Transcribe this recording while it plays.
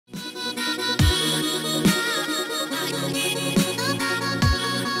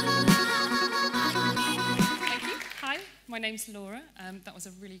name's Laura. That was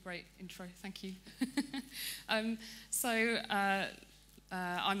a really great intro, thank you. I'm a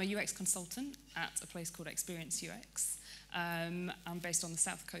UX consultant at a place called Experience UX. I'm based on the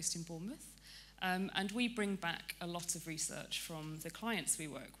south coast in Bournemouth. And we bring back a lot of research from the clients we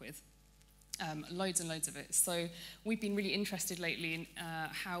work with. Loads and loads of it. So we've been really interested lately in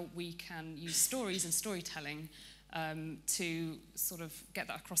how we can use stories and storytelling to sort of get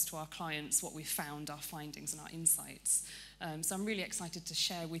that across to our clients, what we've found, our findings and our insights. So I'm really excited to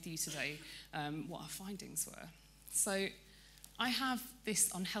share with you today what our findings were. So I have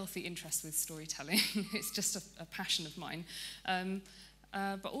this unhealthy interest with storytelling. It's just a passion of mine.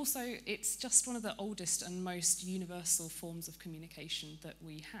 But also, it's just one of the oldest and most universal forms of communication that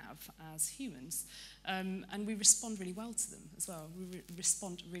we have as humans. And we respond really well to them as well. We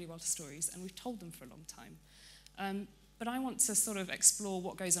respond really well to stories, and we've told them for a long time. But I want to sort of explore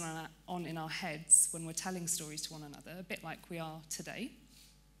what goes on in our heads when we're telling stories to one another, a bit like we are today.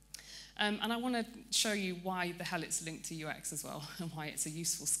 And I want to show you why the hell it's linked to UX as well, and why it's a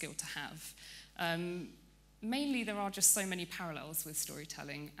useful skill to have. Mainly, there are just so many parallels with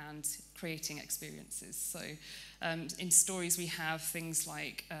storytelling and creating experiences. So in stories, we have things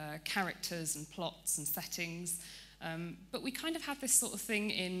like characters and plots and settings. But we kind of have this sort of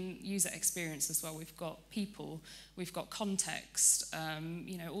thing in user experience as well. We've got people, we've got context,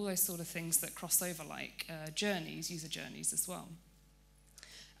 all those sort of things that cross over, like journeys, user journeys as well.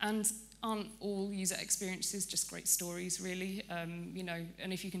 And aren't all user experiences just great stories, really?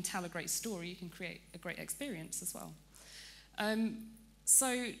 And if you can tell a great story, you can create a great experience as well.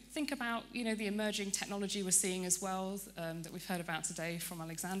 So think about, the emerging technology we're seeing as well, that we've heard about today from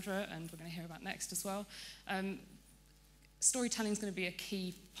Alexandra, and we're going to hear about next as well. Storytelling is going to be a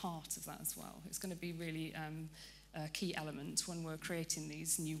key part of that as well. It's going to be really a key element when we're creating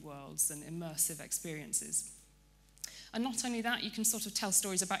these new worlds and immersive experiences. And not only that, you can sort of tell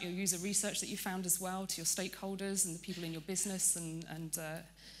stories about your user research that you found as well to your stakeholders and the people in your business and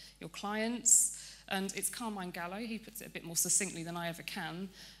your clients. And it's Carmine Gallo, he puts it a bit more succinctly than I ever can,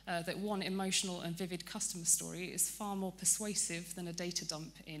 that one emotional and vivid customer story is far more persuasive than a data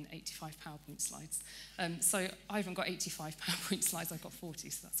dump in 85 PowerPoint slides. So I haven't got 85 PowerPoint slides, I've got 40,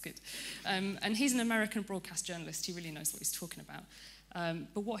 so that's good. And he's an American broadcast journalist, he really knows what he's talking about.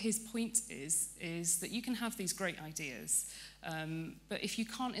 But what his point is that you can have these great ideas, but if you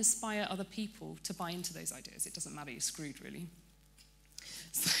can't inspire other people to buy into those ideas, it doesn't matter, you're screwed, really.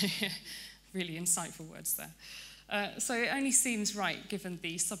 So, really insightful words there. So it only seems right, given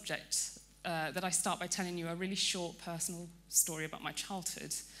the subject, that I start by telling you a really short personal story about my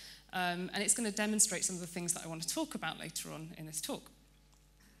childhood. And it's going to demonstrate some of the things that I want to talk about later on in this talk.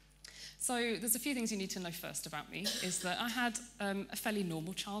 So there's a few things you need to know first about me, is that I had a fairly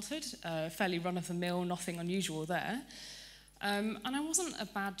normal childhood, fairly run-of-the-mill, nothing unusual there. And I wasn't a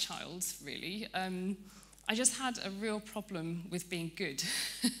bad child, really. I just had a real problem with being good.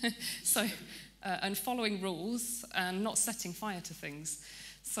 And following rules and not setting fire to things.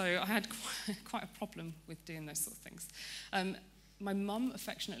 So I had quite a problem with doing those sort of things. My mum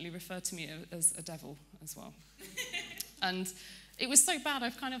affectionately referred to me as a devil as well. And it was so bad,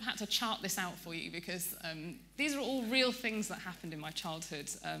 I've kind of had to chart this out for you because these are all real things that happened in my childhood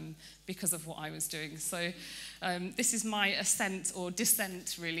because of what I was doing. So this is my ascent or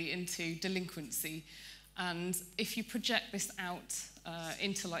descent, really, into delinquency. And if you project this out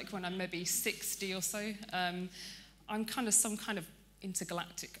into like when I'm maybe 60 or so, I'm kind of some kind of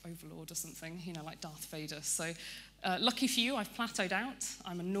intergalactic overlord or something, like Darth Vader. So lucky for you, I've plateaued out.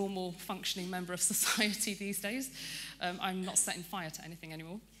 I'm a normal, functioning member of society these days. I'm not setting fire to anything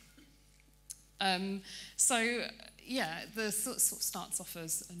anymore. So yeah, the sort of starts off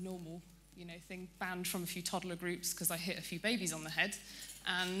as a normal, thing, banned from a few toddler groups because I hit a few babies on the head.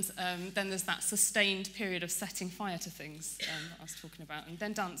 And then there's that sustained period of setting fire to things I was talking about, and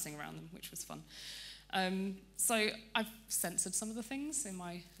then dancing around them, which was fun. So I've censored some of the things in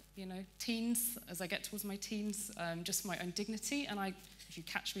my, teens, as I get towards my teens, just for my own dignity. And if you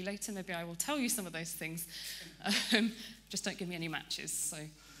catch me later, maybe I will tell you some of those things. Just don't give me any matches. So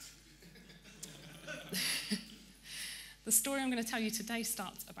the story I'm going to tell you today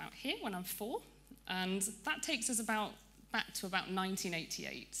starts about here, when I'm 4. And that takes us back to about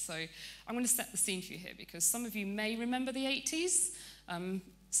 1988. So I'm going to set the scene for you here, because some of you may remember the 80s.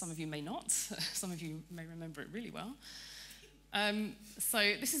 Some of you may not. Some of you may remember it really well. So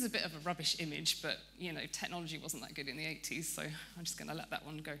this is a bit of a rubbish image, but, technology wasn't that good in the 80s, so I'm just going to let that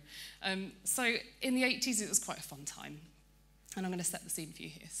one go. So in the 80s, it was quite a fun time. And I'm going to set the scene for you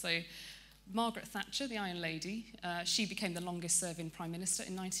here. So Margaret Thatcher, the Iron Lady, she became the longest-serving Prime Minister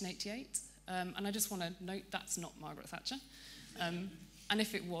in 1988. And I just want to note that's not Margaret Thatcher. And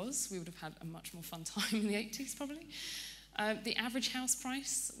if it was, we would have had a much more fun time in the 80s, probably. The average house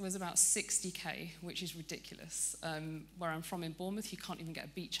price was about 60k, which is ridiculous. Where I'm from in Bournemouth, you can't even get a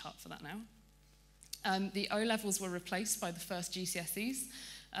beach hut for that now. The O-levels were replaced by the first GCSEs,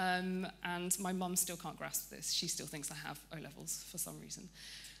 and my mum still can't grasp this. She still thinks I have O-levels for some reason.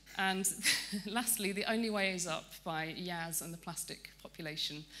 And lastly, The Only Way Is Up by Yaz and the Plastic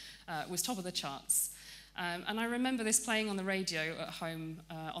Population was top of the charts. And I remember this playing on the radio at home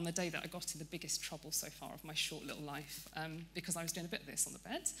on the day that I got in the biggest trouble so far of my short little life, because I was doing a bit of this on the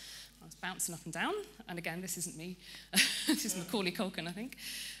bed. I was bouncing up and down, and again, this isn't me. This is Macaulay Culkin, I think.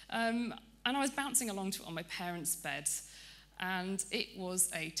 And I was bouncing along to it on my parents' bed, and it was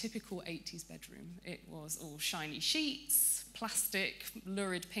a typical 80s bedroom. It was all shiny sheets, plastic,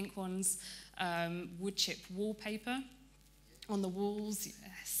 lurid pink ones, wood chip wallpaper on the walls,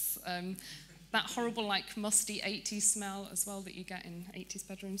 yes. That horrible, like, musty 80s smell as well that you get in 80s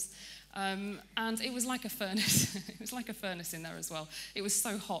bedrooms. And it was like a furnace. It was like a furnace in there as well. It was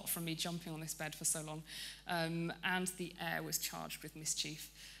so hot from me jumping on this bed for so long. And the air was charged with mischief.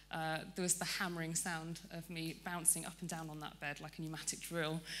 There was the hammering sound of me bouncing up and down on that bed like a pneumatic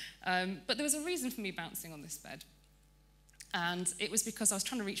drill. But there was a reason for me bouncing on this bed. And it was because I was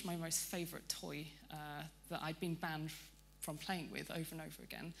trying to reach my most favourite toy that I'd been banned from playing with over and over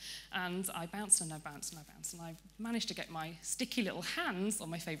again. And I bounced and I bounced and I bounced, and I managed to get my sticky little hands on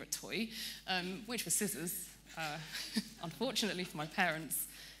my favourite toy, which was scissors. Unfortunately for my parents,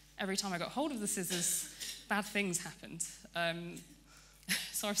 every time I got hold of the scissors, bad things happened.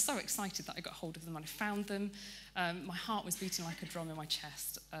 So I was so excited that I got hold of them and I found them. My heart was beating like a drum in my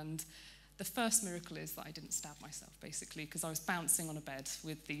chest, and the first miracle is that I didn't stab myself, basically, because I was bouncing on a bed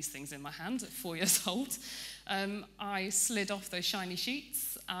with these things in my hand at 4 years old. I slid off those shiny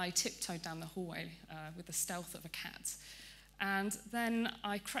sheets. I tiptoed down the hallway with the stealth of a cat. And then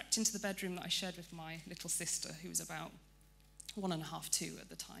I crept into the bedroom that I shared with my little sister, who was about 1.5, 2 at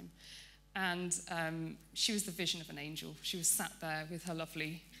the time. And she was the vision of an angel. She was sat there with her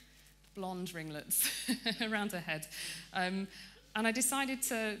lovely blonde ringlets around her head. And I decided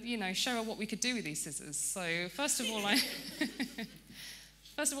to, show her what we could do with these scissors. So first of all, I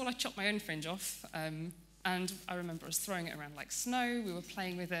chopped my own fringe off. And I remember us throwing it around like snow. We were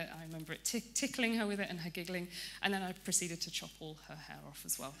playing with it. I remember it tickling her with it and her giggling. And then I proceeded to chop all her hair off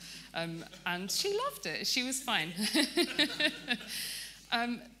as well. And she loved it. She was fine.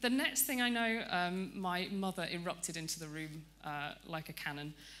 The next thing I know, my mother erupted into the room like a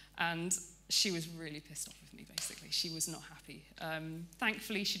cannon. And she was really pissed off with me, basically. She was not happy.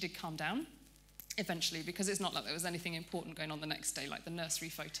 Thankfully, she did calm down eventually, because it's not like there was anything important going on the next day, like the nursery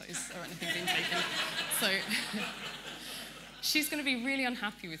photos or anything being taken. So she's going to be really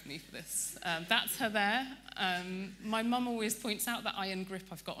unhappy with me for this. That's her there. My mum always points out that iron grip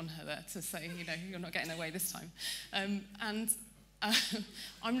I've got on her there to say, you're not getting away this time.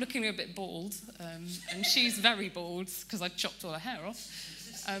 I'm looking a bit bald, and she's very bald because I chopped all her hair off.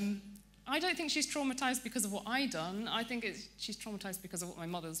 I don't think she's traumatised because of what I done. I think she's traumatised because of what my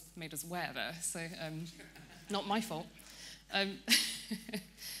mother's made us wear there. So, not my fault.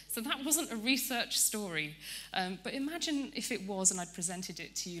 So that wasn't a research story. But imagine if it was and I'd presented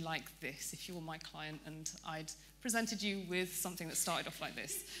it to you like this, if you were my client and I'd presented you with something that started off like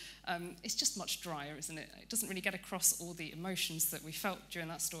this. It's just much drier, isn't it? It doesn't really get across all the emotions that we felt during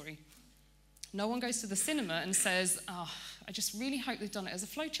that story. No one goes to the cinema and says, I just really hope they've done it as a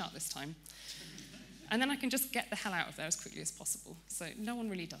flowchart this time. And then I can just get the hell out of there as quickly as possible. So no one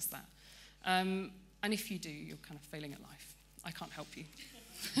really does that. And if you do, you're kind of failing at life. I can't help you.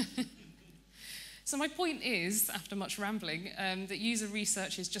 So my point is, after much rambling, that user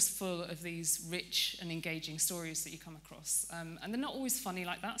research is just full of these rich and engaging stories that you come across. And they're not always funny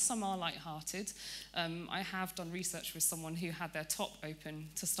like that. Some are light-hearted. I have done research with someone who had their top open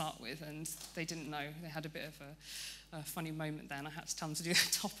to start with, and they didn't know. They had a bit of a funny moment there, and I had to tell them to do the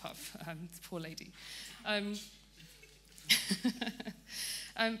top up, the poor lady.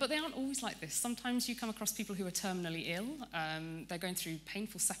 But they aren't always like this. Sometimes you come across people who are terminally ill. They're going through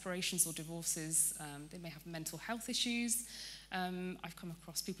painful separations or divorces. They may have mental health issues. I've come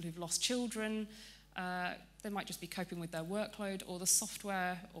across people who've lost children. They might just be coping with their workload, or the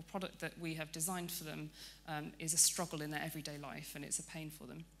software or product that we have designed for them is a struggle in their everyday life, and it's a pain for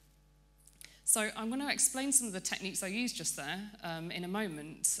them. So I'm going to explain some of the techniques I used just there in a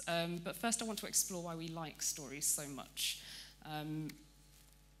moment. But first I want to explore why we like stories so much.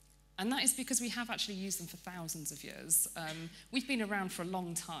 And that is because we have actually used them for thousands of years. We've been around for a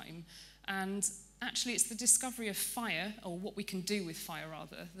long time, and actually it's the discovery of fire, or what we can do with fire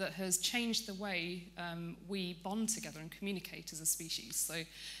rather, that has changed the way we bond together and communicate as a species. So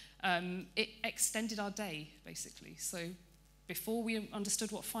it extended our day, basically. So before we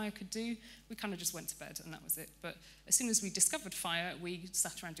understood what fire could do, we kind of just went to bed and that was it. But as soon as we discovered fire, we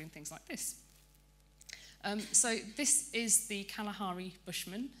sat around doing things like this. So this is the Kalahari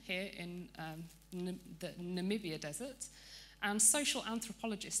Bushmen here in the Namibia desert. And social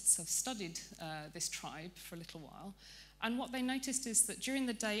anthropologists have studied this tribe for a little while. And what they noticed is that during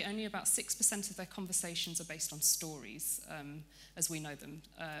the day, only about 6% of their conversations are based on stories, as we know them.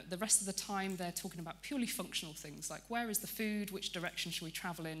 The rest of the time, they're talking about purely functional things, like where is the food, which direction should we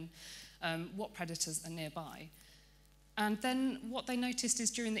travel in, what predators are nearby. And then what they noticed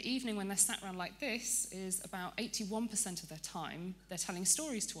is during the evening, when they're sat around like this, is about 81% of their time, they're telling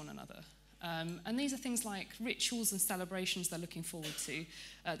stories to one another. And these are things like rituals and celebrations they're looking forward to.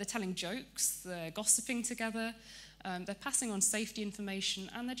 They're telling jokes, they're gossiping together, they're passing on safety information,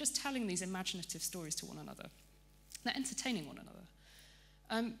 and they're just telling these imaginative stories to one another. They're entertaining one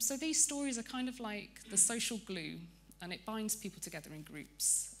another. So these stories are kind of like the social glue, and it binds people together in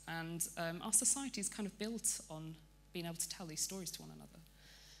groups. And our society is kind of built on being able to tell these stories to one another.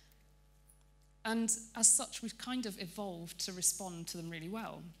 And as such, we've kind of evolved to respond to them really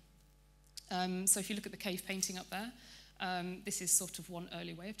well. So if you look at the cave painting up there, this is sort of one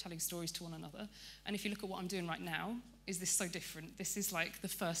early way of telling stories to one another. And if you look at what I'm doing right now, is this so different? This is like the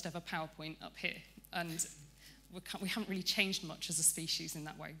first ever PowerPoint up here. And we haven't really changed much as a species in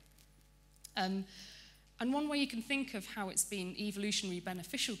that way. And one way you can think of how it's been evolutionarily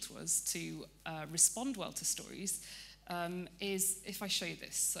beneficial to us to respond well to stories is if I show you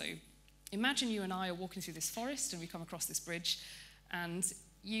this. So imagine you and I are walking through this forest and we come across this bridge, and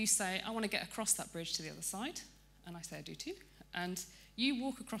you say, I want to get across that bridge to the other side. And I say, I do too. And you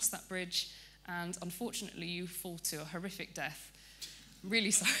walk across that bridge, and unfortunately you fall to a horrific death.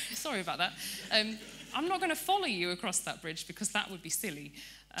 Really sorry about that. I'm not going to follow you across that bridge because that would be silly.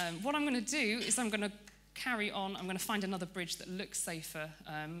 What I'm going to do is I'm going to carry on. I'm going to find another bridge that looks safer,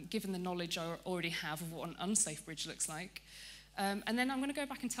 given the knowledge I already have of what an unsafe bridge looks like. And then I'm going to go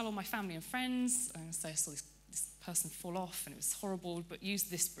back and tell all my family and friends. I'm going to say I saw this person fall off and it was horrible, but use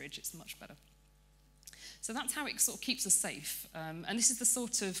this bridge, it's much better. So that's how it sort of keeps us safe. And this is the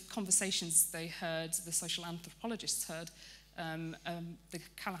sort of conversations they heard, the social anthropologists heard, the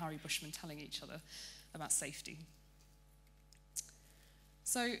Kalahari Bushmen telling each other about safety.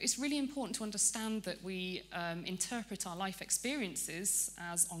 So it's really important to understand that we interpret our life experiences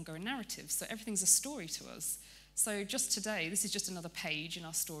as ongoing narratives. So everything's a story to us. So just today, this is just another page in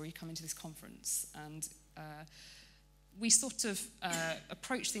our story coming to this conference. And we sort of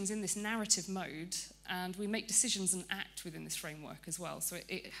approach things in this narrative mode, and we make decisions and act within this framework as well. So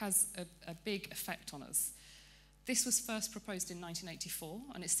it has a big effect on us. This was first proposed in 1984,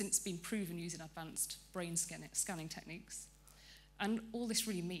 and it's since been proven using advanced brain scanning techniques. And all this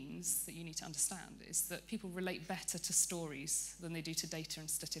really means that you need to understand is that people relate better to stories than they do to data and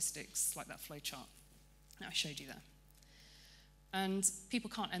statistics, like that flow chart that I showed you there. And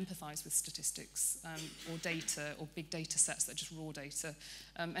people can't empathize with statistics or data or big data sets that are just raw data.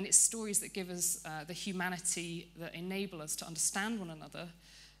 And it's stories that give us the humanity that enable us to understand one another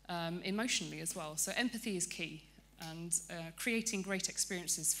emotionally as well. So empathy is key. And creating great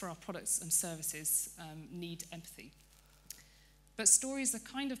experiences for our products and services need empathy. But stories are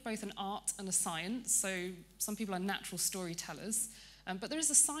kind of both an art and a science. So some people are natural storytellers. But there is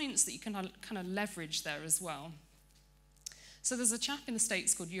a science that you can kind of leverage there as well. So there's a chap in the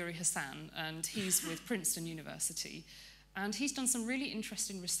States called Yuri Hassan, and he's with Princeton University. And he's done some really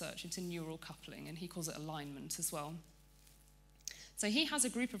interesting research into neural coupling, and he calls it alignment as well. So he has a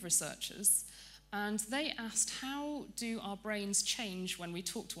group of researchers, and they asked, how do our brains change when we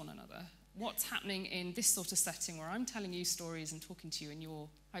talk to one another? What's happening in this sort of setting where I'm telling you stories and talking to you and you're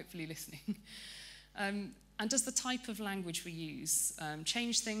hopefully listening? And does the type of language we use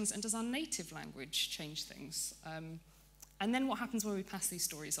change things, and does our native language change things? And then what happens when we pass these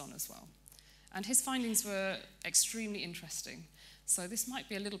stories on as well? And his findings were extremely interesting. So this might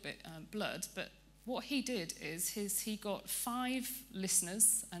be a little bit blurred, but what he did is he got 5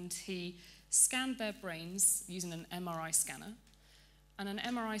 listeners, and he scanned their brains using an MRI scanner. And an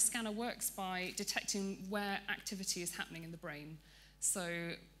MRI scanner works by detecting where activity is happening in the brain.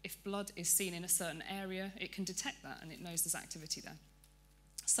 So if blood is seen in a certain area, it can detect that, and it knows there's activity there.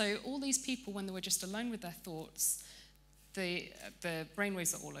 So all these people, when they were just alone with their thoughts, the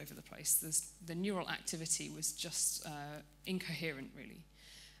brainwaves are all over the place. The neural activity was just incoherent, really.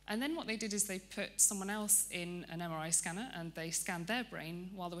 And then what they did is they put someone else in an MRI scanner and they scanned their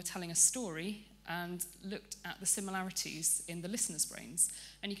brain while they were telling a story and looked at the similarities in the listeners' brains.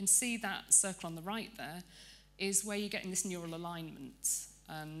 And you can see that circle on the right there is where you're getting this neural alignment.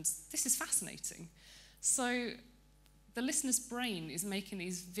 And this is fascinating. So the listener's brain is making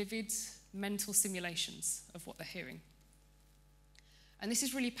these vivid mental simulations of what they're hearing. And this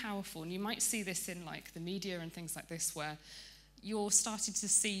is really powerful, and you might see this in like the media and things like this, where you're starting to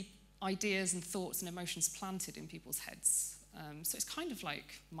see ideas and thoughts and emotions planted in people's heads. So it's kind of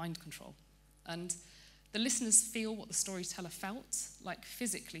like mind control. And the listeners feel what the storyteller felt, like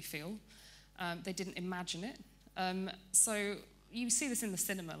physically feel. They didn't imagine it. So you see this in the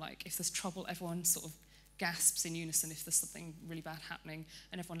cinema, like if there's trouble, everyone sort of gasps in unison if there's something really bad happening,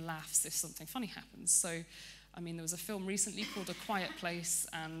 and everyone laughs if something funny happens. So, I mean, there was a film recently called A Quiet Place,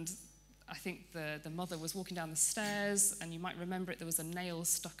 and I think the mother was walking down the stairs, and you might remember it, there was a nail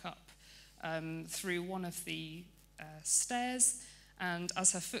stuck up through one of the stairs, and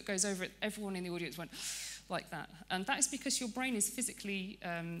as her foot goes over it, everyone in the audience went like that. And that is because your brain is physically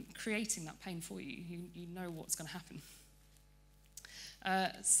creating that pain for you. You know what's going to happen.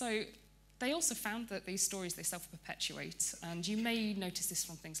 So they also found that these stories, they self-perpetuate, and you may notice this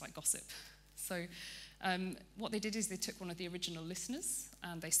from things like gossip. So what they did is they took one of the original listeners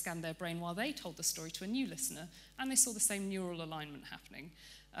and they scanned their brain while they told the story to a new listener, and they saw the same neural alignment happening.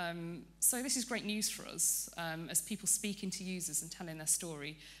 So this is great news for us as people speaking to users and telling their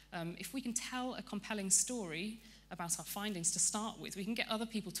story. If we can tell a compelling story about our findings to start with, we can get other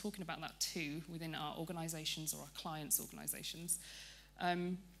people talking about that too within our organizations or our clients' organizations.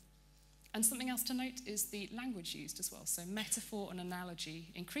 And something else to note is the language used as well. So metaphor and analogy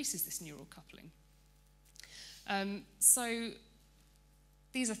increases this neural coupling. So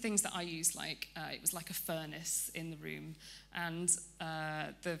these are things that I use, like it was like a furnace in the room, and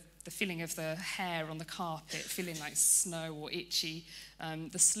the feeling of the hair on the carpet feeling like snow or itchy,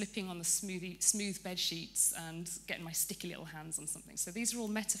 the slipping on the smooth bed sheets and getting my sticky little hands on something. So these are all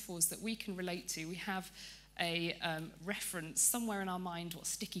metaphors that we can relate to. We have a reference somewhere in our mind what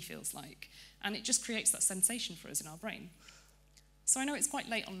sticky feels like, and it just creates that sensation for us in our brain. So I know it's quite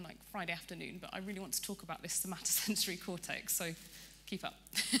late on like Friday afternoon, but I really want to talk about this somatosensory cortex, so keep up.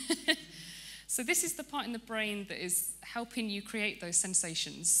 So this is the part in the brain that is helping you create those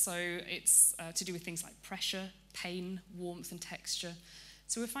sensations. So it's to do with things like pressure, pain, warmth, and texture.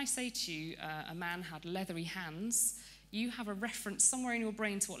 So if I say to you, a man had leathery hands, you have a reference somewhere in your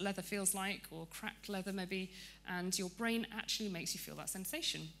brain to what leather feels like, or cracked leather maybe, and your brain actually makes you feel that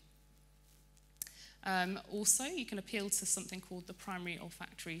sensation. Also, you can appeal to something called the primary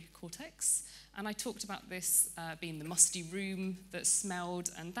olfactory cortex, and I talked about this being the musty room that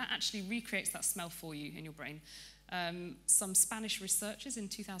smelled, and that actually recreates that smell for you in your brain. Some Spanish researchers in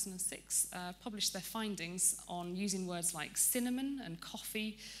 2006 published their findings on using words like cinnamon and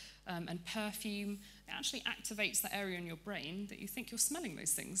coffee and perfume. It actually activates that area in your brain that you think you're smelling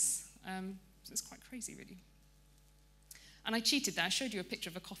those things. So it's quite crazy, really. And I cheated there. I showed you a picture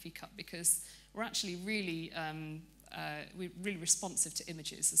of a coffee cup because we're actually really, we're really responsive to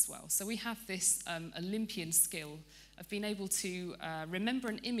images as well. So we have this Olympian skill of being able to remember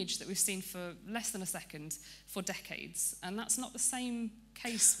an image that we've seen for less than a second for decades. And that's not the same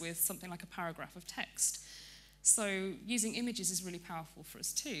case with something like a paragraph of text. So using images is really powerful for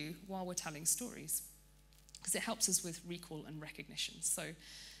us too while we're telling stories, because it helps us with recall and recognition. So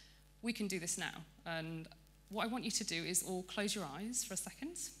we can do this now. And what I want you to do is all close your eyes for a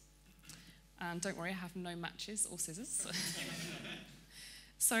second. And don't worry, I have no matches or scissors.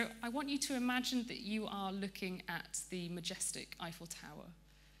 So I want you to imagine that you are looking at the majestic Eiffel Tower.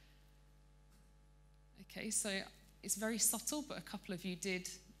 Okay, so it's very subtle, but a couple of you did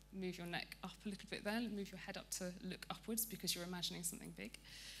move your neck up a little bit there, move your head up to look upwards because you're imagining something big.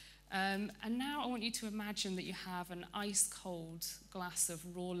 And now I want you to imagine that you have an ice-cold glass of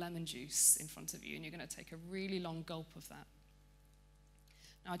raw lemon juice in front of you, and you're going to take a really long gulp of that.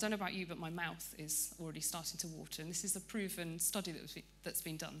 Now, I don't know about you, but my mouth is already starting to water, and this is a proven study that's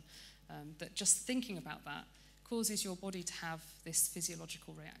been done, that just thinking about that causes your body to have this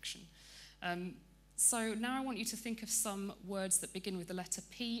physiological reaction. So now I want you to think of some words that begin with the letter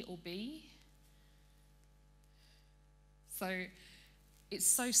P or B. So it's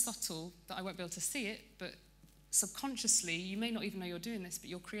so subtle that I won't be able to see it, but subconsciously, you may not even know you're doing this, but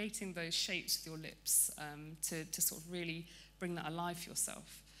you're creating those shapes with your lips to sort of really bring that alive for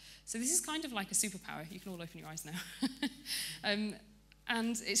yourself. So this is kind of like a superpower. You can all open your eyes now.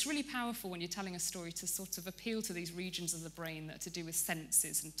 And it's really powerful when you're telling a story to sort of appeal to these regions of the brain that are to do with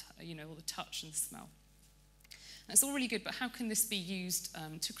senses and all the touch and the smell. It's all really good, but how can this be used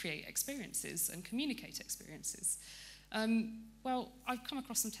to create experiences and communicate experiences? Well, I've come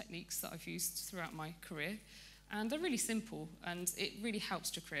across some techniques that I've used throughout my career, and they're really simple, and it really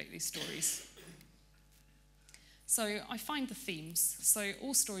helps to create these stories. So I find the themes. So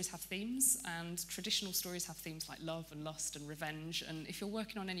all stories have themes, and traditional stories have themes like love and lust and revenge, and if you're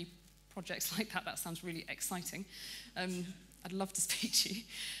working on any projects like that, that sounds really exciting. I'd love to speak to you.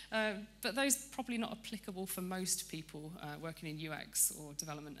 But those are probably not applicable for most people working in UX or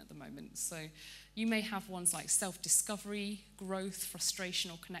development at the moment. So you may have ones like self-discovery, growth,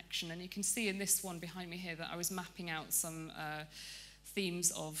 frustration, or connection. And you can see in this one behind me here that I was mapping out some themes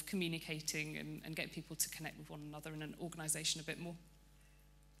of communicating and getting people to connect with one another in an organization a bit more.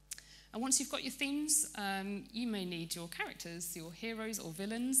 And once you've got your themes, you may need your characters, your heroes or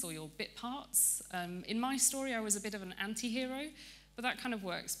villains, or your bit parts. In my story, I was a bit of an anti-hero, but that kind of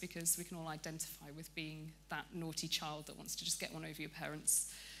works because we can all identify with being that naughty child that wants to just get one over your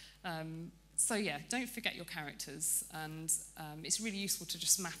parents. So yeah, don't forget your characters, and it's really useful to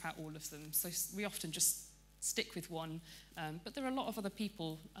just map out all of them. So we often just stick with one, but there are a lot of other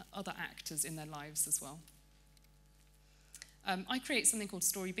people, other actors in their lives as well. I create something called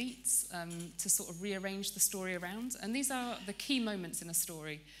story beats to sort of rearrange the story around, and these are the key moments in a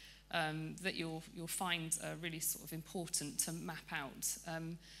story that you'll find are really sort of important to map out.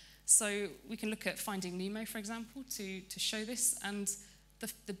 So we can look at Finding Nemo, for example, to show this, and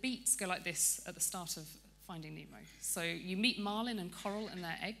the beats go like this at the start of Finding Nemo. So you meet Marlin and Coral and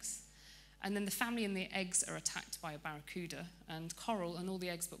their eggs, and then the family and the eggs are attacked by a barracuda, and Coral and all the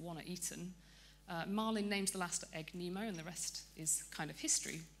eggs but one are eaten. Marlin names the last egg Nemo, and the rest is kind of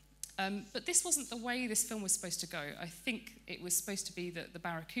history. But this wasn't the way this film was supposed to go. I think it was supposed to be that the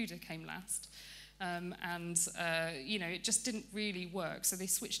barracuda came last, you know, it just didn't really work. So they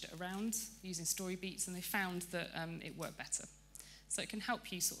switched it around using story beats, and they found that it worked better. So it can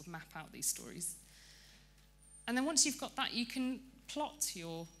help you sort of map out these stories. And then once you've got that, you can plot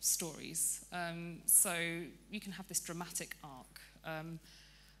your stories. So you can have this dramatic arc.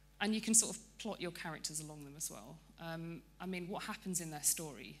 And you can sort of plot your characters along them as well. I mean, what happens in their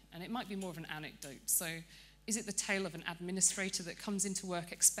story? And it might be more of an anecdote. So is it the tale of an administrator that comes into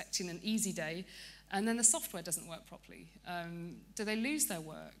work expecting an easy day, and then the software doesn't work properly? Do they lose their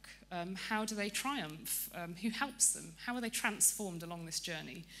work? How do they triumph? Who helps them? How are they transformed along this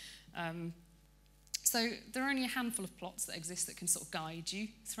journey? So there are only a handful of plots that exist that can sort of guide you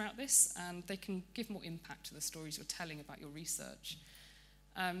throughout this, and they can give more impact to the stories you're telling about your research.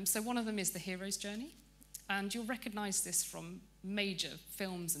 So one of them is the hero's journey, and you'll recognise this from major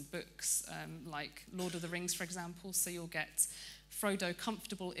films and books, like Lord of the Rings, for example. So you'll get Frodo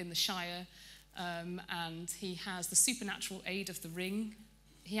comfortable in the Shire, and he has the supernatural aid of the ring.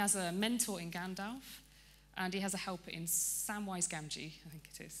 He has a mentor in Gandalf, and he has a helper in Samwise Gamgee, I think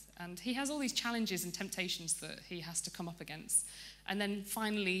it is. And he has all these challenges and temptations that he has to come up against. And then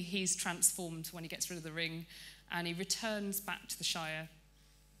finally, he's transformed when he gets rid of the ring, and he returns back to the Shire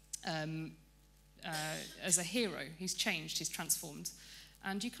as a hero. He's changed, he's transformed.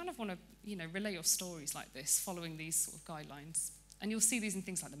 And you kind of want to, you know, relay your stories like this, following these sort of guidelines. And you'll see these in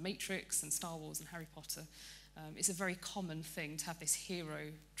things like The Matrix and Star Wars and Harry Potter. It's a very common thing to have this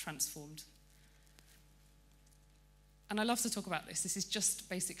hero transformed. And I love to talk about this. This is just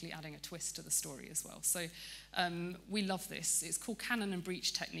basically adding a twist to the story as well. So we love this. It's called canon and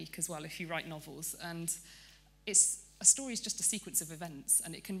breach technique as well if you write novels. And a story is just a sequence of events,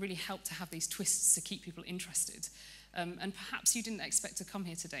 and it can really help to have these twists to keep people interested. And perhaps you didn't expect to come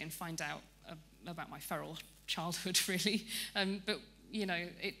here today and find out about my feral childhood, really. But, you know,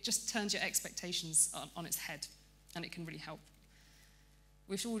 it just turns your expectations on its head, and it can really help.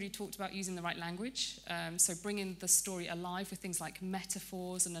 We've already talked about using the right language, so bringing the story alive with things like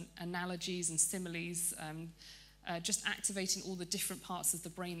metaphors and analogies and similes, just activating all the different parts of the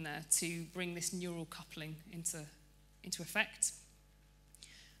brain there to bring this neural coupling into effect.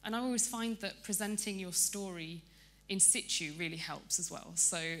 And I always find that presenting your story in situ really helps as well.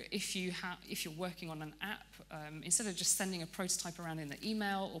 So if you're working on an app, instead of just sending a prototype around in the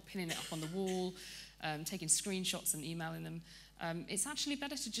email or pinning it up on the wall, taking screenshots and emailing them, it's actually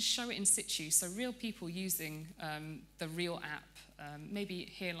better to just show it in situ. So real people using the real app, maybe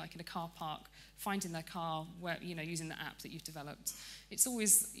here like in a car park, finding their car, where, you know, using the app that you've developed. It's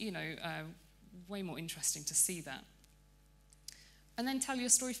always, you know, way more interesting to see that. And then tell your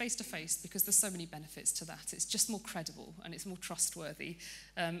story face to face, because there's so many benefits to that. It's just more credible and it's more trustworthy.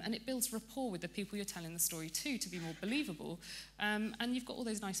 And it builds rapport with the people you're telling the story to be more believable. And you've got all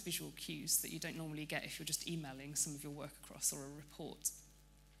those nice visual cues that you don't normally get if you're just emailing some of your work across or a report.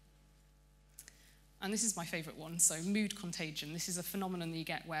 And this is my favourite one, so mood contagion. This is a phenomenon that you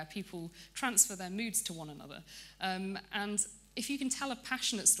get where people transfer their moods to one another. And if you can tell a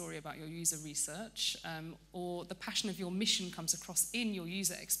passionate story about your user research, or the passion of your mission comes across in your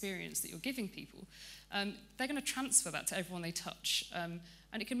user experience that you're giving people, they're going to transfer that to everyone they touch.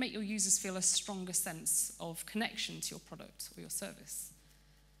 And it can make your users feel a stronger sense of connection to your product or your service.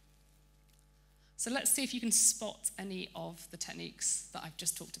 So let's see if you can spot any of the techniques that I've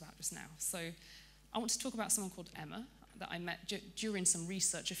just talked about just now. So I want to talk about someone called Emma that I met during some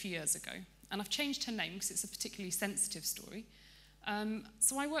research a few years ago. And I've changed her name because it's a particularly sensitive story.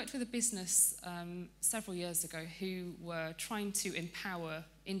 So I worked with a business several years ago who were trying to empower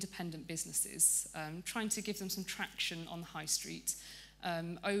independent businesses, trying to give them some traction on the high street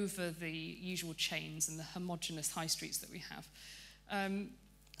over the usual chains and the homogenous high streets that we have.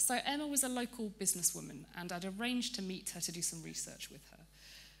 So Emma was a local businesswoman, and I'd arranged to meet her to do some research with her.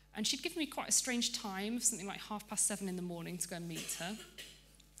 And she'd given me quite a strange time, something like 7:30 in the morning, to go and meet her.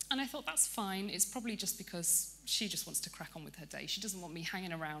 And I thought, that's fine. It's probably just because she just wants to crack on with her day. She doesn't want me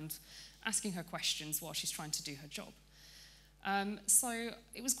hanging around asking her questions while she's trying to do her job. So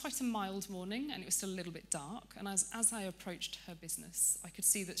it was quite a mild morning, and it was still a little bit dark. And as I approached her business, I could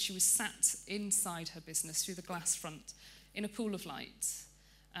see that she was sat inside her business through the glass front in a pool of light.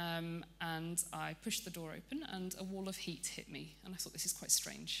 And I pushed the door open, and a wall of heat hit me. And I thought, this is quite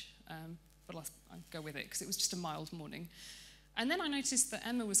strange. But I'll go with it, because it was just a mild morning. And then I noticed that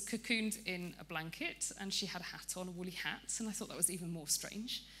Emma was cocooned in a blanket, and she had a hat on, a woolly hat, and I thought that was even more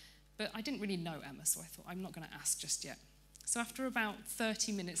strange. But I didn't really know Emma, so I thought, I'm not going to ask just yet. So after about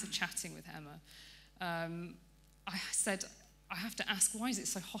 30 minutes of chatting with Emma, I said, I have to ask, why is it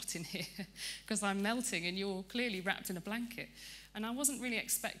so hot in here? Because I'm melting, and you're clearly wrapped in a blanket. And I wasn't really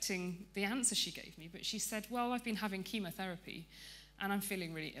expecting the answer she gave me, but she said, well, I've been having chemotherapy, and I'm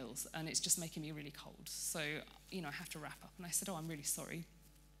feeling really ill, and it's just making me really cold. So, I have to wrap up. And I said, oh, I'm really sorry.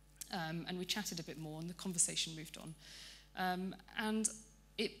 And we chatted a bit more, and the conversation moved on. And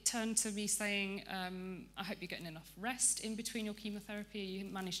it turned to me saying, I hope you're getting enough rest in between your chemotherapy. Are you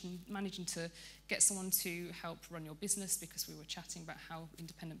managing to get someone to help run your business? Because we were chatting about how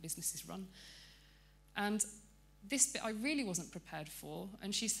independent businesses run. And this bit I really wasn't prepared for.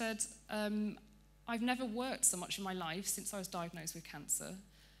 And she said, I've never worked so much in my life since I was diagnosed with cancer.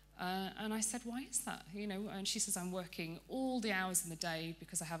 And I said, why is that? And she says, I'm working all the hours in the day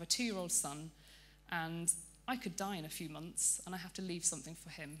because I have a 2-year-old son, and I could die in a few months, and I have to leave something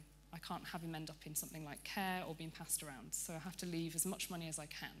for him. I can't have him end up in something like care or being passed around, so I have to leave as much money as I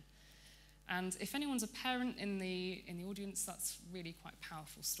can. And if anyone's a parent in the audience, that's really quite a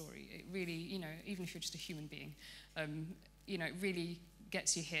powerful story. It really, even if you're just a human being, it really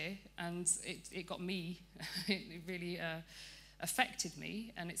gets you here, and it got me. It really affected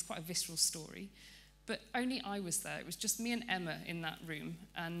me, and it's quite a visceral story. But only I was there. It was just me and Emma in that room,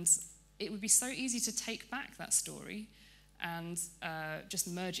 and it would be so easy to take back that story and just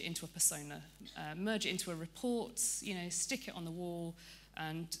merge it into a persona, merge it into a report, stick it on the wall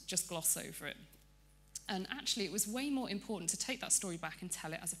and just gloss over it. And actually, it was way more important to take that story back and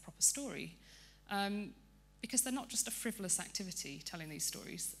tell it as a proper story, because they're not just a frivolous activity, telling these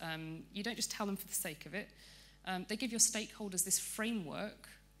stories. You don't just tell them for the sake of it. They give your stakeholders this framework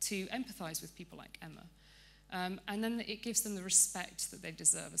to empathise with people like Emma. And then it gives them the respect that they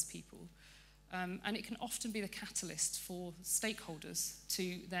deserve as people. And it can often be the catalyst for stakeholders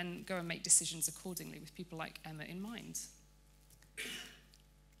to then go and make decisions accordingly with people like Emma in mind.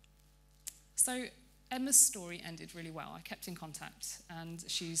 So Emma's story ended really well. I kept in contact, and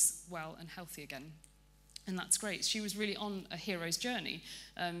she's well and healthy again. And that's great. She was really on a hero's journey.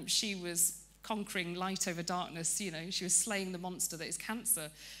 She was conquering light over darkness, she was slaying the monster that is cancer.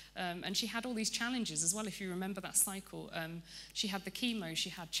 And she had all these challenges as well, if you remember that cycle. She had the chemo,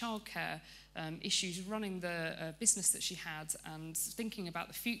 she had childcare issues, running the business that she had, and thinking about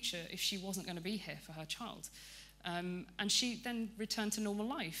the future if she wasn't going to be here for her child. And she then returned to normal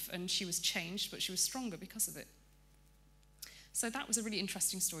life, and she was changed, but she was stronger because of it. So that was a really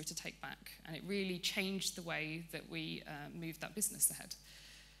interesting story to take back, and it really changed the way that we moved that business ahead.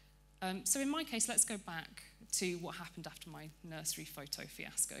 So in my case, let's go back to what happened after my nursery photo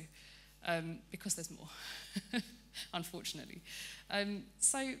fiasco, because there's more, unfortunately.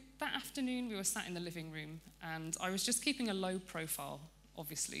 So that afternoon, we were sat in the living room, and I was just keeping a low profile,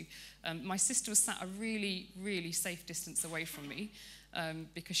 obviously. My sister was sat a really, really safe distance away from me,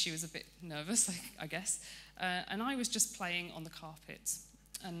 because she was a bit nervous, I guess. And I was just playing on the carpet,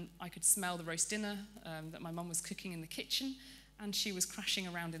 and I could smell the roast dinner that my mum was cooking in the kitchen, and she was crashing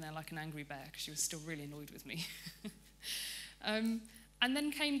around in there like an angry bear because she was still really annoyed with me. And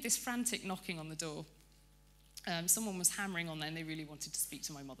then came this frantic knocking on the door. Someone was hammering on there and they really wanted to speak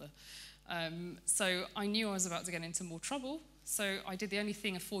to my mother. So I knew I was about to get into more trouble. So I did the only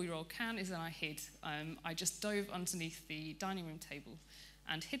thing a 4-year-old can, is that I hid. I just dove underneath the dining room table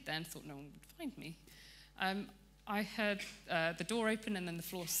and hid there and thought no one would find me. I heard the door open and then the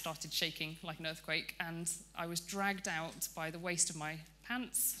floor started shaking like an earthquake, and I was dragged out by the waist of my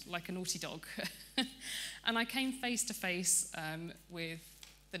pants like a naughty dog. And I came face to face with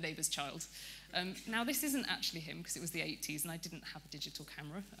the neighbour's child. Now, this isn't actually him because it was the 80s and I didn't have a digital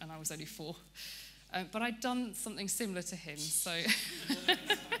camera and I was only 4. But I'd done something similar to him. So,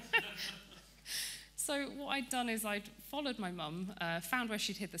 so what I'd done is I'd followed my mum, found where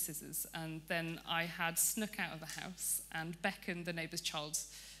she'd hid the scissors, and then I had snuck out of the house and beckoned the neighbour's child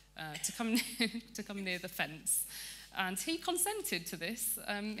to come near the fence. And he consented to this.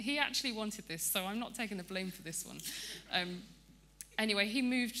 He actually wanted this, so I'm not taking the blame for this one. Anyway, he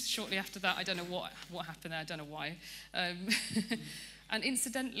moved shortly after that. I don't know what happened there. I don't know why. And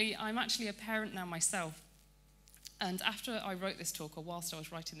incidentally, I'm actually a parent now myself. And after I wrote this talk, or whilst I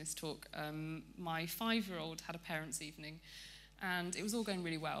was writing this talk, my 5-year-old had a parents' evening. And it was all going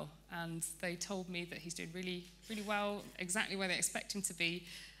really well. And they told me that he's doing really, really well, exactly where they expect him to be.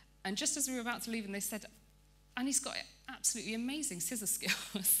 And just as we were about to leave, and they said, and he's got absolutely amazing scissor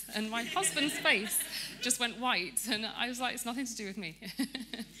skills. And my husband's face just went white. And I was like, it's nothing to do with me.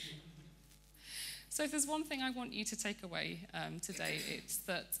 So if there's one thing I want you to take away today, it's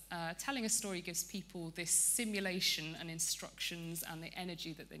that telling a story gives people this simulation and instructions and the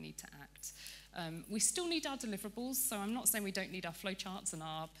energy that they need to act. We still need our deliverables, so I'm not saying we don't need our flowcharts and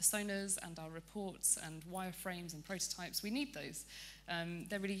our personas and our reports and wireframes and prototypes. We need those.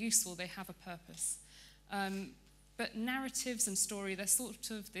 They're really useful. They have a purpose. But narratives and story, they're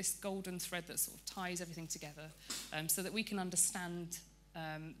sort of this golden thread that sort of ties everything together so that we can understand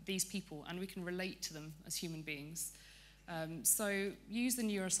these people and we can relate to them as human beings. So use the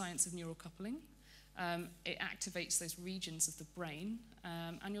neuroscience of neural coupling. It activates those regions of the brain,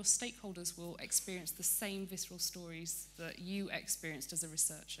 and your stakeholders will experience the same visceral stories that you experienced as a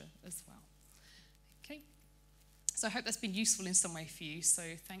researcher as well. Okay, so I hope that's been useful in some way for you, so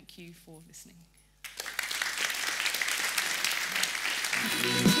thank you for listening.